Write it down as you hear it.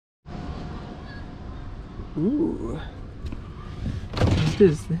Ooh. What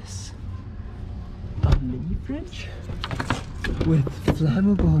is this? A mini fridge with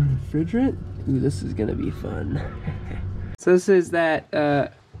flammable refrigerant? Ooh, this is gonna be fun. So this is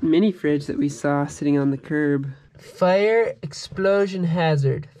that mini fridge that we saw sitting on the curb. Fire explosion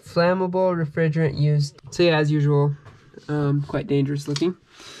hazard. Flammable refrigerant used. So yeah, as usual, quite dangerous looking.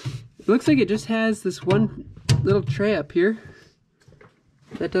 It looks like it just has this one little tray up here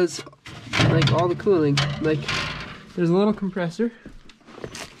that does like all the cooling. Like there's a little compressor.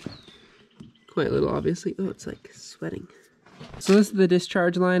 Quite little, obviously. Oh, it's like sweating. So this is the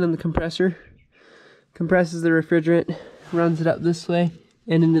discharge line on the compressor. Compresses the refrigerant, runs it up this way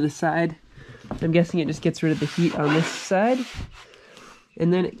and into the side. I'm guessing it just gets rid of the heat on this side.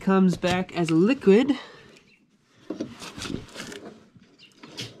 And then it comes back as a liquid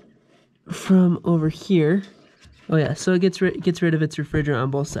from over here. Oh yeah, so it gets rid of its refrigerant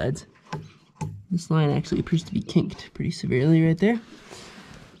on both sides. This line actually appears to be kinked pretty severely right there.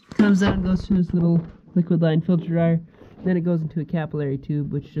 Comes down, goes through this little liquid line filter dryer. Then it goes into a capillary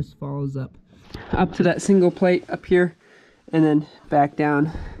tube, which just follows up to that single plate up here, and then back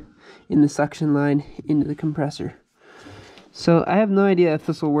down in the suction line into the compressor. So I have no idea if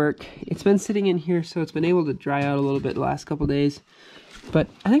this will work. It's been sitting in here, so it's been able to dry out a little bit the last couple days. But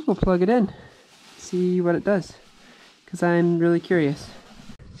I think we'll plug it in, see what it does, because I'm really curious.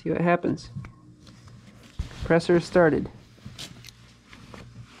 See what happens. Compressor started.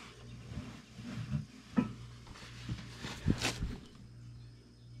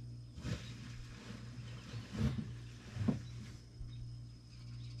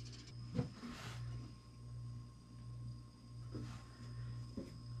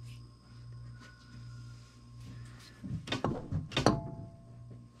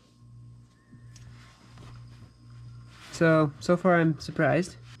 So far I'm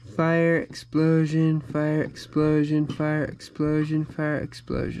surprised. Fire, explosion, fire, explosion, fire, explosion, fire,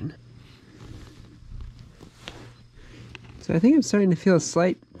 explosion. So I think I'm starting to feel a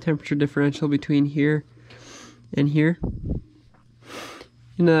slight temperature differential between here and here.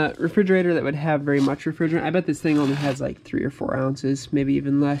 In a refrigerator that would have very much refrigerant, I bet this thing only has like 3 or 4 ounces, maybe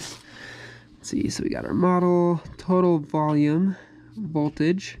even less. Let's see, so we got our model, total volume,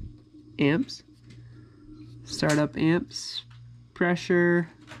 voltage, amps. Startup amps, pressure,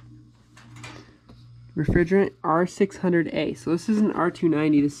 refrigerant, R600A. So this isn't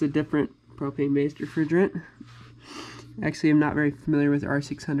R290, this is a different propane-based refrigerant. Actually, I'm not very familiar with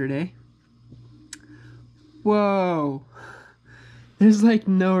R600A. Whoa! There's like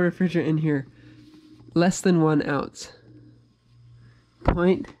no refrigerant in here. Less than 1 ounce.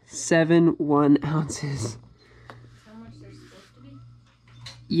 0.71 ounces.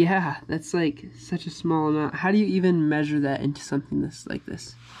 Yeah, that's like such a small amount. How do you even measure that into something like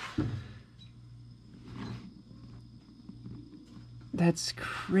this? That's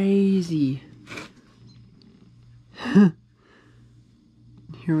crazy. Here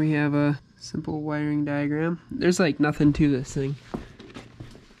we have a simple wiring diagram. There's like nothing to this thing.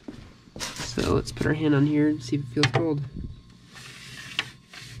 So let's put our hand on here and see if it feels cold.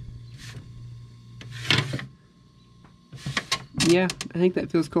 Yeah, I think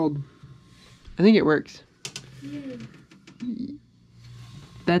that feels cold. I think it works.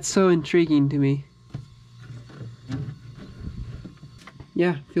 That's so intriguing to me.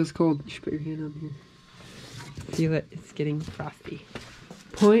 Yeah, it feels cold. You should put your hand on here. Feel it, it's getting frosty.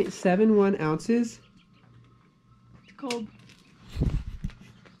 0.71 ounces? It's cold.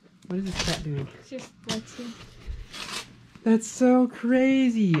 What is this cat doing? It's just flexing. That's so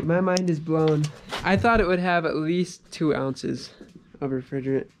crazy. My mind is blown. I thought it would have at least 2 ounces of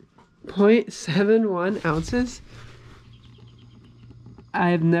refrigerant. 0.71 ounces?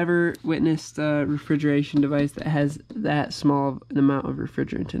 I've never witnessed a refrigeration device that has that small of an amount of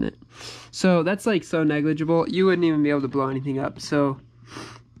refrigerant in it. So that's like so negligible, you wouldn't even be able to blow anything up. So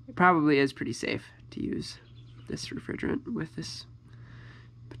it probably is pretty safe to use this refrigerant with this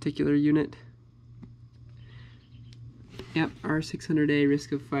particular unit. Yep, R600A,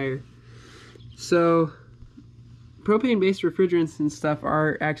 risk of fire. So propane-based refrigerants and stuff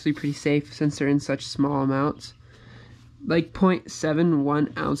are actually pretty safe since they're in such small amounts. Like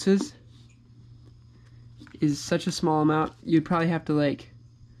 0.71 ounces is such a small amount. You'd probably have to, like,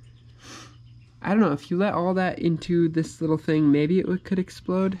 I don't know, if you let all that into this little thing, maybe it could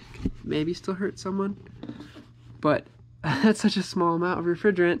explode, maybe still hurt someone. But that's such a small amount of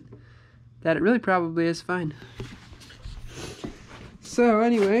refrigerant that it really probably is fine. So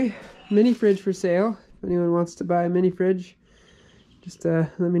anyway, mini fridge for sale. If anyone wants to buy a mini fridge, just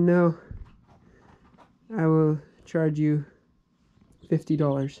let me know. I will charge you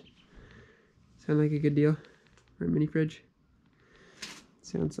 $50. Sound like a good deal for a mini fridge?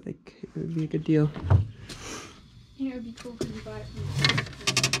 Sounds like it would be a good deal. You know, it'd be cool if you bought it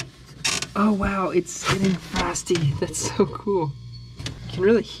from. Oh wow, it's getting frosty. That's so cool. You can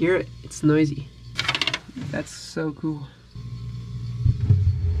really hear it. It's noisy. That's so cool.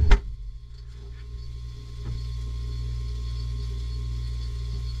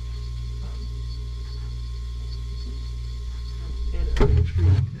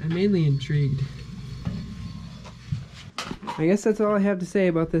 I'm mainly intrigued. I guess that's all I have to say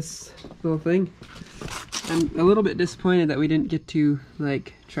about this little thing. I'm a little bit disappointed that we didn't get to,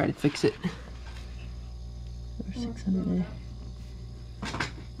 like, try to fix it. Or 600A.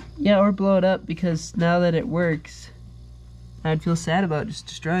 Yeah, or blow it up, because now that it works, I'd feel sad about just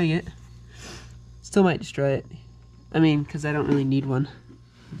destroying it. Still might destroy it. I mean, because I don't really need one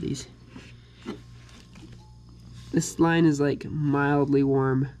of these. This line is like mildly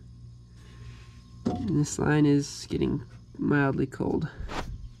warm. And this line is getting mildly cold.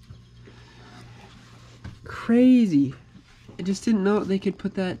 Crazy. I just didn't know they could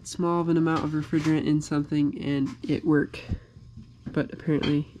put that small of an amount of refrigerant in something and it work. But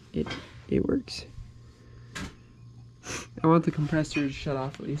apparently it works. I want the compressor to shut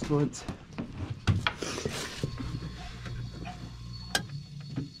off at least once.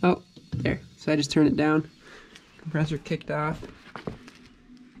 Oh, there. So I just turn it down. Compressor kicked off.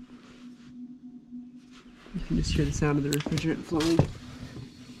 You can just hear the sound of the refrigerant flowing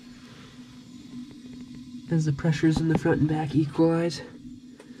as the pressures in the front and back equalize.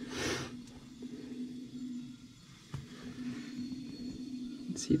 You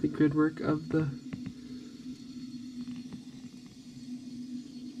can see the grid work of the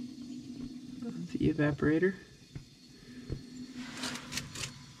evaporator.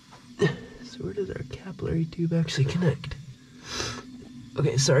 So where does our capillary tube actually connect?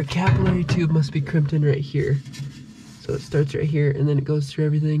 Okay, so our capillary tube must be crimped in right here. So it starts right here and then it goes through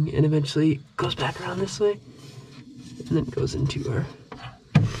everything and eventually goes back around this way. And then it goes into our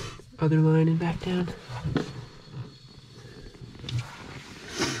other line and back down.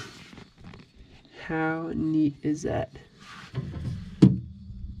 How neat is that?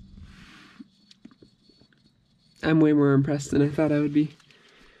 I'm way more impressed than I thought I would be.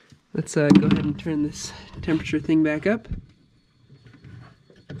 Let's go ahead and turn this temperature thing back up.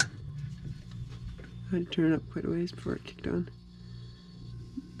 I had to turn it up quite a ways before it kicked on.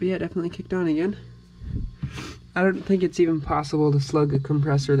 But yeah, it definitely kicked on again. I don't think it's even possible to slug a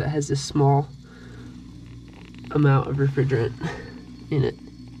compressor that has this small amount of refrigerant in it.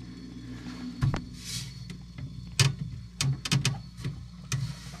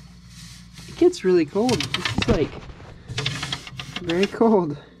 It gets really cold. This is like very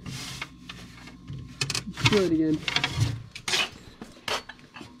cold. Feel it again.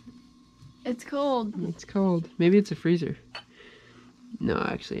 It's cold. It's cold. Maybe it's a freezer. No,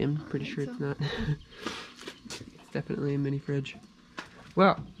 actually, I'm pretty sure it's not. It's definitely a mini fridge.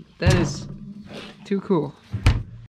 Well, that is too cool.